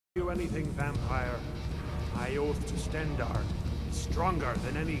You anything, vampire? I oath to Stendar. Stronger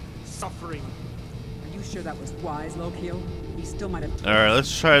than any suffering. Are you sure that was wise, Lokio? He still might have. Alright,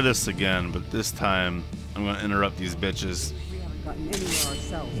 let's try this again, but this time I'm gonna interrupt these bitches. We haven't gotten anywhere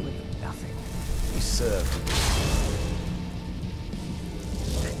ourselves with nothing. We served.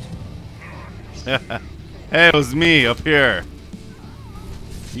 Hey, it was me up here.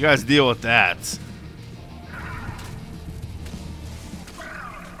 You guys deal with that.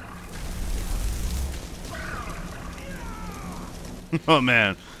 Oh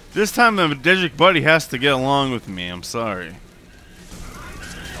man, this time the Digic buddy has to get along with me. I'm sorry.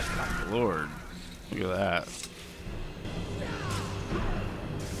 Lord, look at that.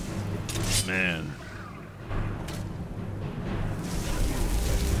 Man.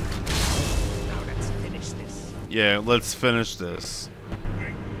 Now let's finish this. Yeah, let's finish this.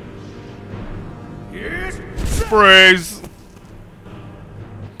 Yes. Sprays!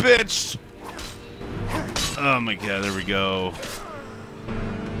 Bitch! Oh my god, there we go.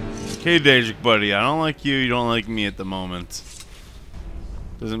 Okay, Dajic buddy, I don't like you, you don't like me at the moment.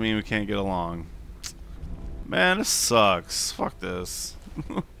 Doesn't mean we can't get along. Man, this sucks. Fuck this.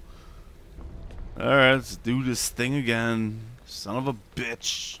 Alright, let's do this thing again. Son of a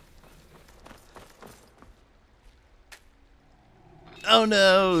bitch. Oh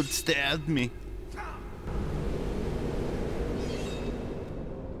no, it stabbed me.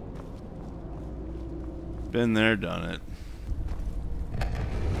 Been there, done it.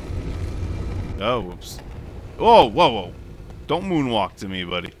 Oh, whoops. Whoa, whoa, whoa. Don't moonwalk to me,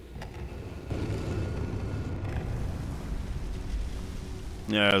 buddy.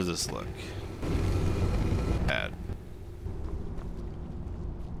 Yeah, how's this look? Bad.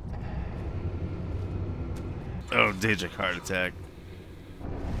 Oh, Dajic heart attack.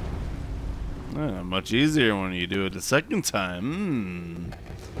 Much easier when you do it the second time.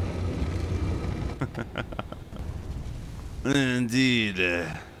 Indeed.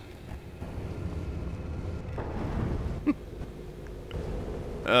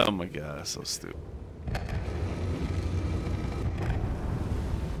 Oh my god, that's so stupid.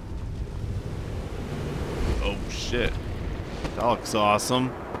 Oh shit. That looks awesome.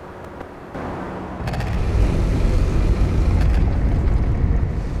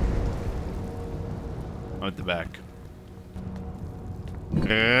 I'm at the back.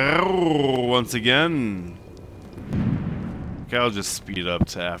 Once again. Okay, I'll just speed up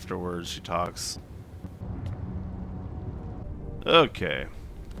to afterwards she talks. Okay.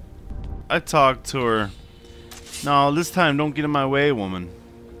 I talked to her. No, this time don't get in my way, woman.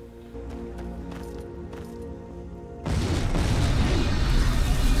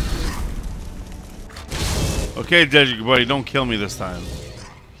 Okay, Dajic buddy, don't kill me this time.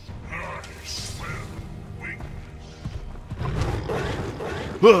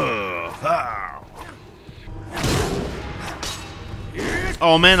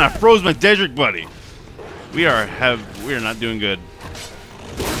 Oh man, I froze my Dajic buddy. We are not doing good.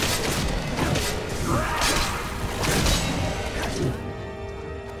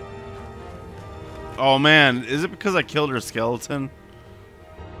 Oh man, is it because I killed her skeleton?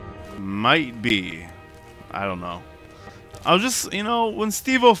 Might be. I don't know. I was just, you know, when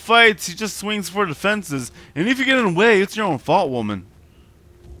Stevous fights, he just swings for defenses. And if you get in the way, it's your own fault, woman.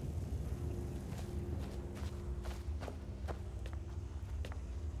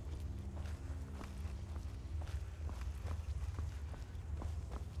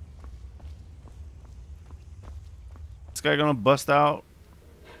 This guy gonna bust out?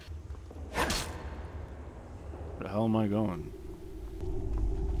 Where the hell am I going?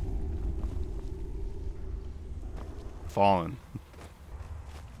 Fallen.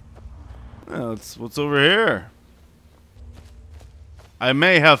 Yeah, what's over here? I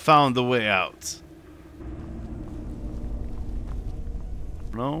may have found the way out.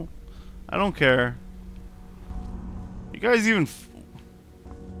 No? I don't care. You guys even...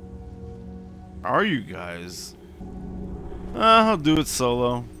 Are you guys? I'll do it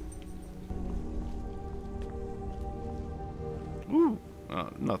solo. Ooh.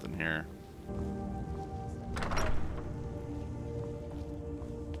 Nothing here.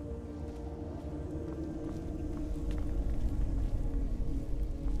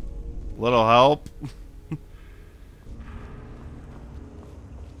 Little help.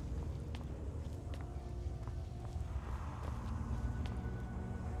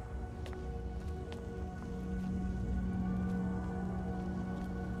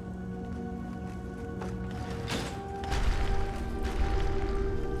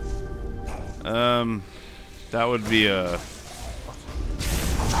 That would be a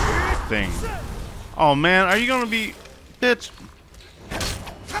thing. Oh man, are you gonna be, bitch?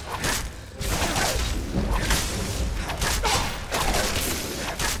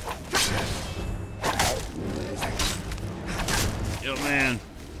 man.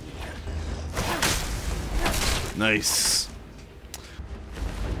 Nice.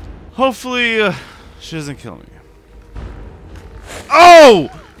 Hopefully, she doesn't kill me. Oh!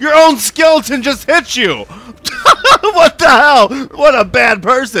 Your own skeleton just hit you! What the hell? What a bad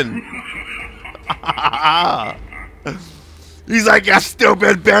person! He's like, you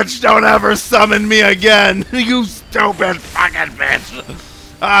stupid bitch, don't ever summon me again! You stupid fucking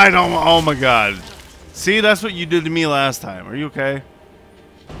bitch! I don't, oh my god. See, that's what you did to me last time. Are you okay?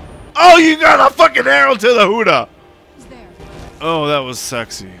 Oh, you got a fucking arrow to the Huda! Oh, that was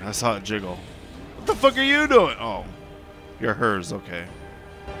sexy. I saw it jiggle. What the fuck are you doing? Oh, you're hers, okay.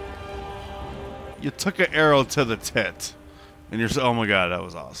 You took an arrow to the tit. And you're so, oh my god, that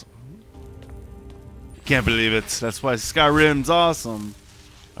was awesome. Can't believe it. That's why Skyrim's awesome.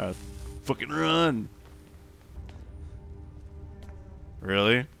 Alright, fucking run.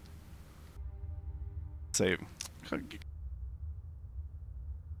 Really? Save.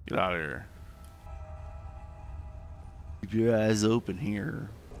 Get out of here. Keep your eyes open here.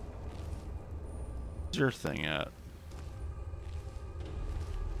 Where's your thing at?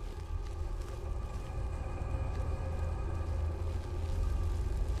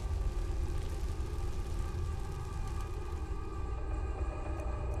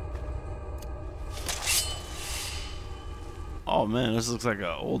 Oh man, this looks like an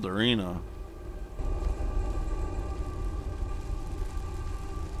old arena.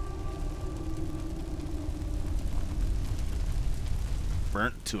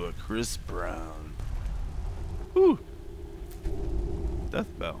 Burnt to a crisp brown. Whew.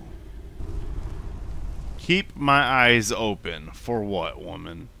 Death bell. Keep my eyes open. For what,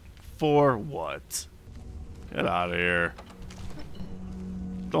 woman? For what? Get out of here.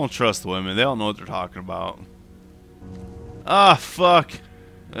 Don't trust women. They don't know what they're talking about. Ah, fuck.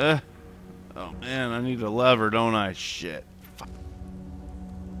 Oh man, I need a lever, don't I? Shit. Fuck.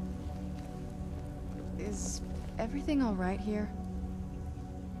 Is everything alright here?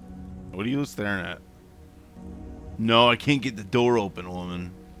 What are you staring at? No, I can't get the door open,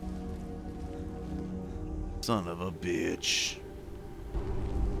 woman. Son of a bitch.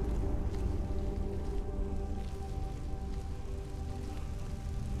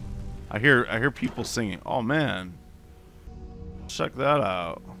 I hear people singing. Oh man. Check that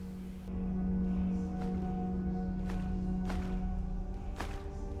out.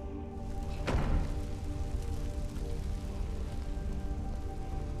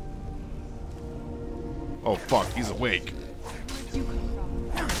 Oh fuck, he's awake.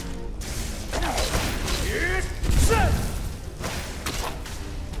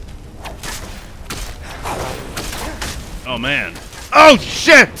 Oh man. Oh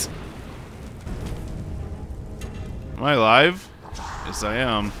shit! Am I alive? Yes I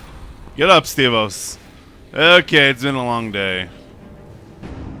am. Get up, Stevous. Okay, it's been a long day.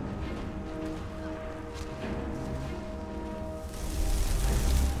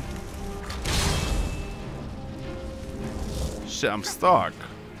 Shit, I'm stuck.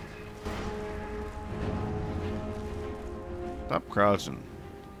 Stop crouching.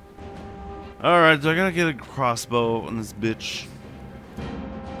 Alright, so I gotta get a crossbow on this bitch.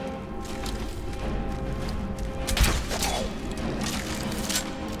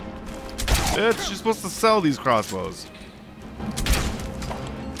 Bitch, you're supposed to sell these crossbows.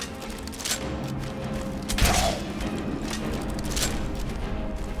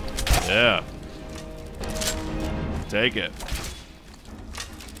 Yeah. Take it.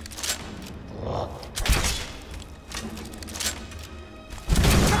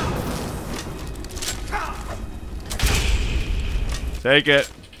 Take it.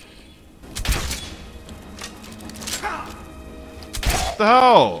 What the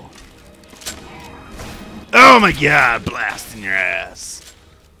hell? Oh my god, blasting your ass.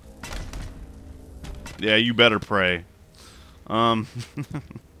 Yeah, you better pray. Did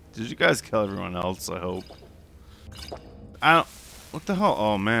you guys kill everyone else, I hope? I don't... What the hell?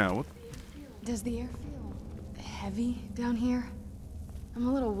 Oh man, what? Does the air feel heavy down here? I'm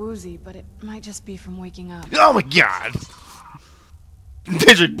a little woozy, but it might just be from waking up. Oh my god!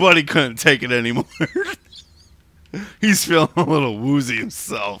 District Buddy couldn't take it anymore. He's feeling a little woozy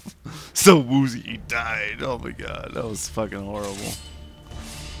himself. So woozy he died. Oh my god, that was fucking horrible.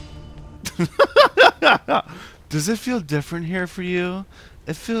 Does it feel different here for you?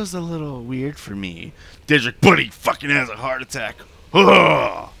 It feels a little weird for me. District Buddy fucking has a heart attack.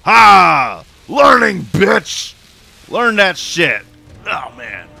 Ha! Learning, bitch! Learn that shit. Oh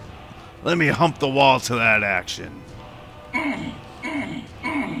man. Let me hump the wall to that action.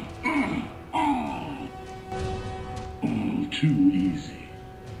 Too easy.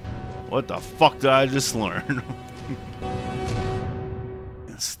 What the fuck did I just learn?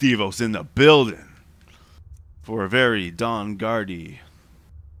 Stevous in the building for a very Dawnguard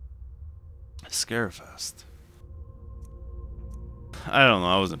Scarefest. I don't know,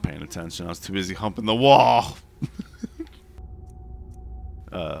 I wasn't paying attention. I was too busy humping the wall.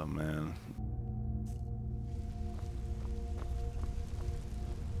 Oh, man.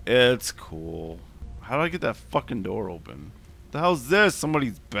 It's cool. How do I get that fucking door open? What the hell's this?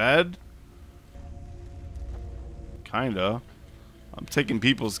 Somebody's bed? Kinda. I'm taking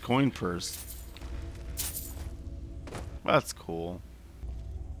people's coin purse. That's cool.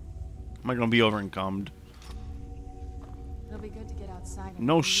 Am I gonna be overcome? It'll be good to get outside. And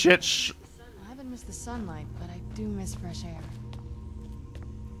No shit. I haven't missed the sunlight, but I do miss fresh air.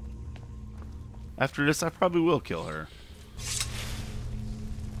 After this, I probably will kill her.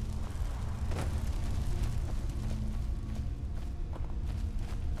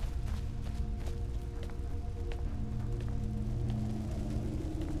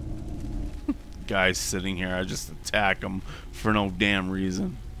 Guys sitting here, I just attack him for no damn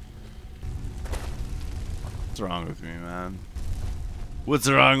reason. What's wrong with me, man? What's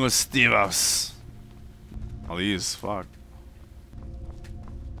wrong with Stevous? Oh, these, fuck.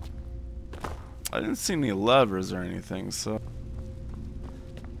 I didn't see any levers or anything, so...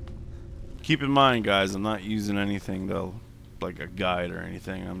 Keep in mind, guys, I'm not using anything to, like a guide or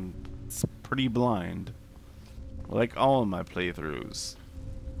anything. I'm pretty blind. Like all of my playthroughs.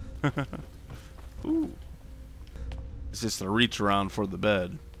 Ooh. It's just a reach around for the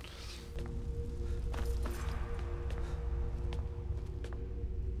bed.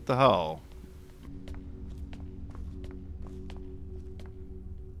 What the hell?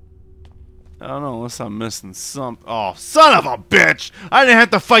 I don't know, unless I'm missing something. Oh, son of a bitch! I didn't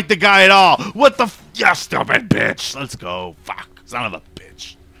have to fight the guy at all! What the f- You stupid bitch! Let's go. Fuck. Son of a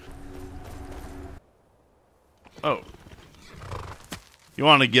bitch. Oh. You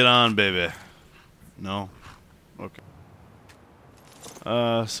want to get on, baby? No? Okay.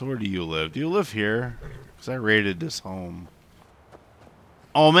 So where do you live? Do you live here? Because I raided this home.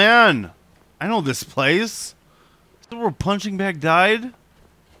 Oh, man! I know this place. Is that where Punching Bag died?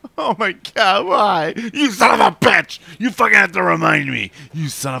 Oh my god, why? You son of a bitch! You fucking have to remind me. You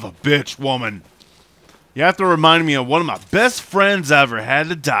son of a bitch, woman. You have to remind me of one of my best friends ever had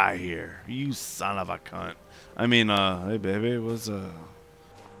to die here. You son of a cunt. I mean, hey baby, it was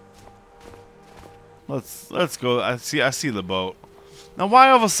Let's go. I see the boat. Now why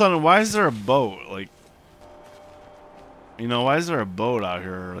all of a sudden, why is there a boat? Like, you know, why is there a boat out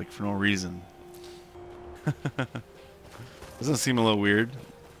here, like, for no reason? Doesn't it seem a little weird?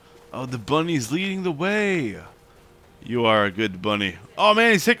 Oh, the bunny's leading the way. You are a good bunny. Oh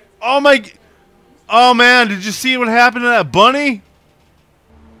man, he's sick. Oh my. Oh man, did you see what happened to that bunny?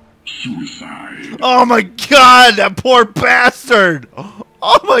 Suicide. Oh my god, that poor bastard.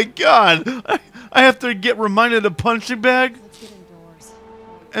 Oh my god. I have to get reminded of Punching Bag? Let's get indoors.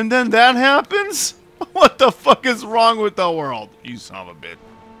 And then that happens? What the fuck is wrong with the world? You son of a bitch.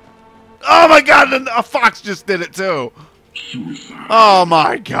 Oh my god, a fox just did it too. Suicide. Oh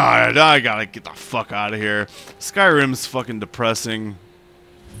my god, I gotta get the fuck out of here. Skyrim's fucking depressing.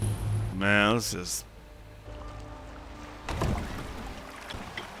 Man, let's just...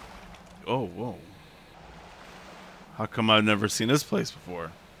 Oh, whoa. How come I've never seen this place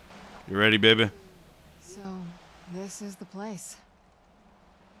before? You ready, baby? So, this is the place.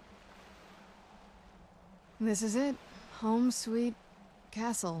 This is it. Home, sweet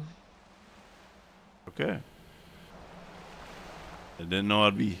castle. Okay. I didn't know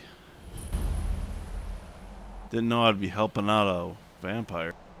I'd be helping out a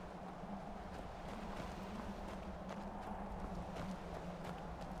vampire.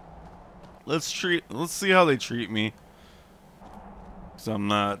 Let's see how they treat me. 'Cause I'm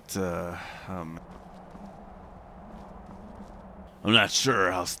not I'm not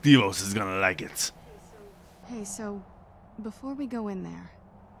sure how Stevous is gonna like it. Hey, so, before we go in there...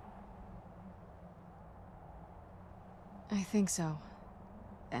 I think so.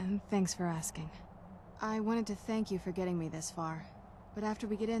 And thanks for asking. I wanted to thank you for getting me this far. But after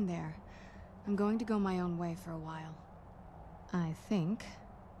we get in there, I'm going to go my own way for a while. I think.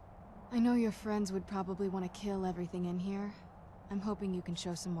 I know your friends would probably want to kill everything in here. I'm hoping you can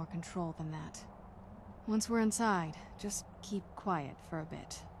show some more control than that. Once we're inside, just keep quiet for a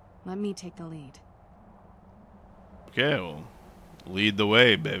bit. Let me take the lead. Okay, well, lead the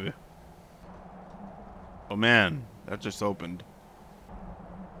way, baby. Oh man, that just opened.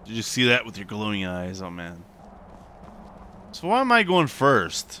 Did you see that with your glowing eyes? Oh man. So why am I going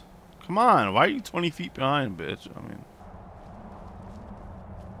first? Come on, why are you 20 feet behind, bitch? I mean,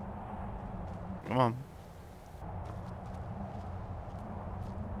 come on.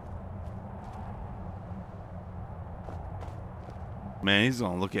 Man, he's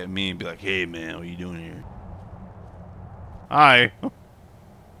gonna look at me and be like, "Hey, man, what are you doing here?" Hi.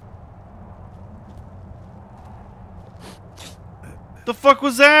 The fuck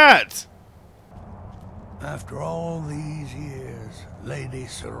was that? After all these years, Lady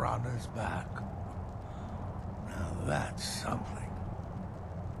Serana's back. Now that's something.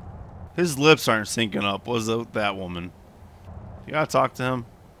 His lips aren't syncing up. Was it that woman? You gotta talk to him.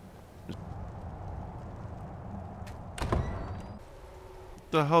 What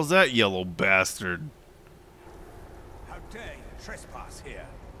the hell's that yellow bastard? How dare you trespass here?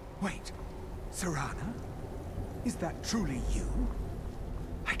 Wait, Serana? Is that truly you?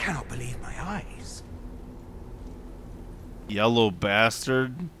 I cannot believe my eyes. Yellow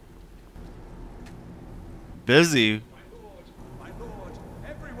bastard. Busy. My lord,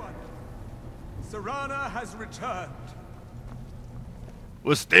 everyone! Serana has returned.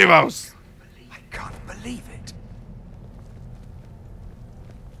 With Stevous. I can't believe it.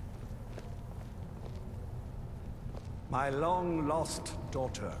 My long-lost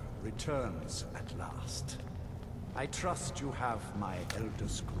daughter returns at last. I trust you have my Elder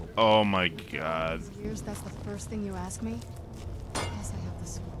Scroll. Oh my god. Years, that's the first thing you ask me? Yes, I have the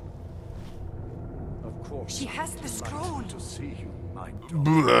scroll. Of course. She has the scroll. To see you, my daughter.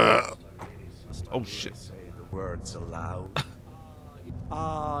 Blah. Oh shit. Say the words aloud.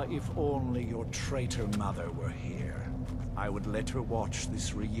 Ah, if only your traitor mother were here. I would let her watch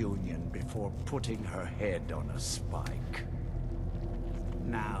this reunion before putting her head on a spike.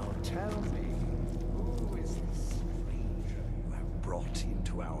 Now tell me, who is this stranger you have brought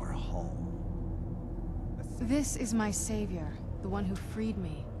into our hall? This is my savior, the one who freed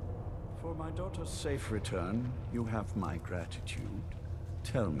me. For my daughter's safe return, you have my gratitude.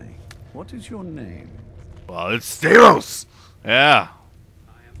 Tell me, what is your name? Well, it's Stevous. Yeah.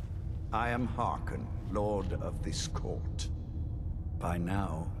 I am Harkon, Lord of this court. By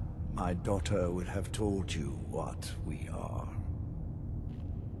now, my daughter would have told you what we are.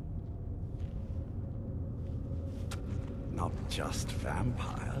 Not just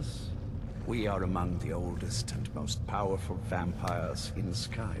vampires. We are among the oldest and most powerful vampires in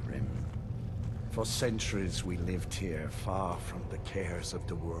Skyrim. For centuries we lived here, far from the cares of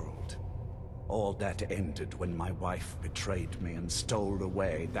the world. All that ended when my wife betrayed me and stole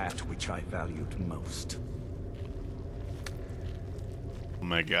away that which I valued most. Oh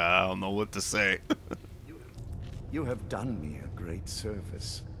my god, I don't know what to say. You have done me a great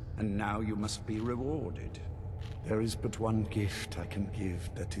service, and now you must be rewarded. There is but one gift I can give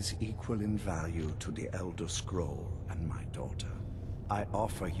that is equal in value to the Elder Scroll and my daughter. I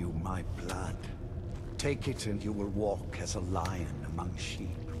offer you my blood. Take it and you will walk as a lion among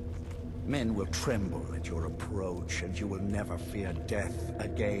sheep. Men will tremble at your approach, and you will never fear death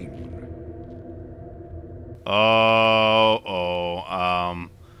again. I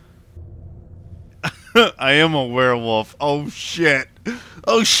am a werewolf. Oh shit.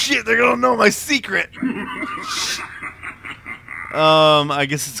 Oh shit, they're gonna know my secret. I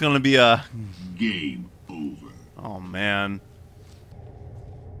guess it's gonna be a game over. Oh man.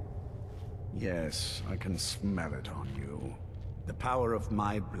 Yes, I can smell it on you. The power of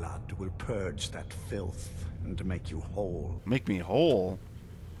my blood will purge that filth and make you whole. Make me whole?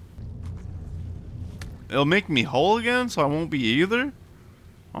 It'll make me whole again, so I won't be either?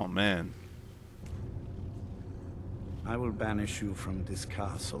 Oh man. I will banish you from this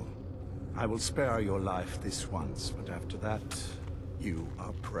castle. I will spare your life this once, but after that, you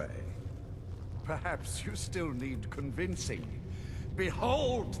are prey. Perhaps you still need convincing.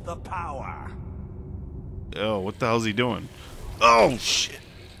 Behold the power! Oh, what the hell's he doing? Oh shit.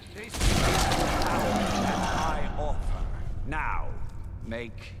 This is the power that I offer. Now,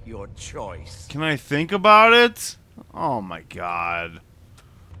 make your choice. Can I think about it? Oh my god.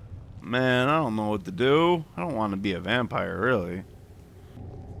 Man, I don't know what to do. I don't want to be a vampire, really.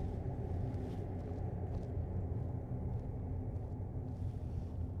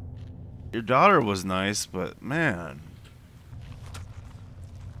 Your daughter was nice, but man.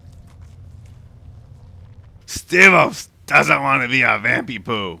 Stevous doesn't want to be a vampy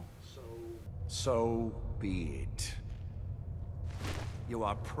poo. So be it. You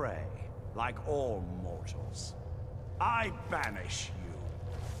are prey, like all mortals. I banish you.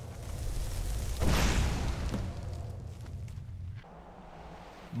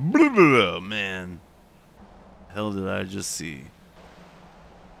 Blah, blah, blah, man. The hell did I just see?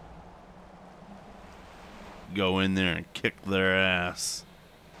 Go in there and kick their ass.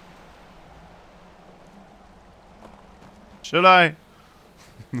 Should I?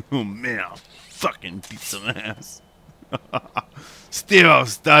 Oh man, I'll fucking beat some ass.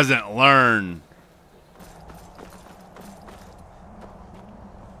 Stevous doesn't learn.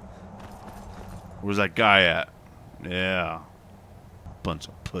 Where's that guy at? Yeah. Bunch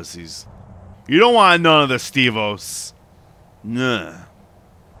of pussies. You don't want none of the Stevous. Nah.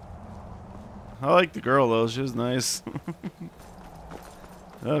 I like the girl though, she was nice.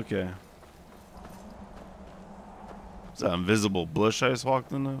 Okay. Is that invisible bush I just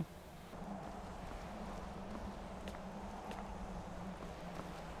walked into?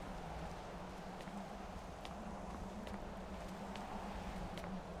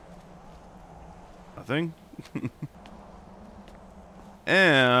 Nothing.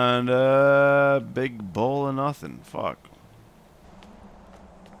 And big bowl of nothing. Fuck.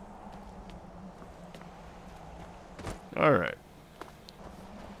 Alright.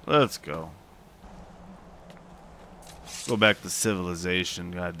 Let's go. Go back to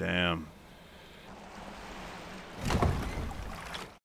civilization, goddamn.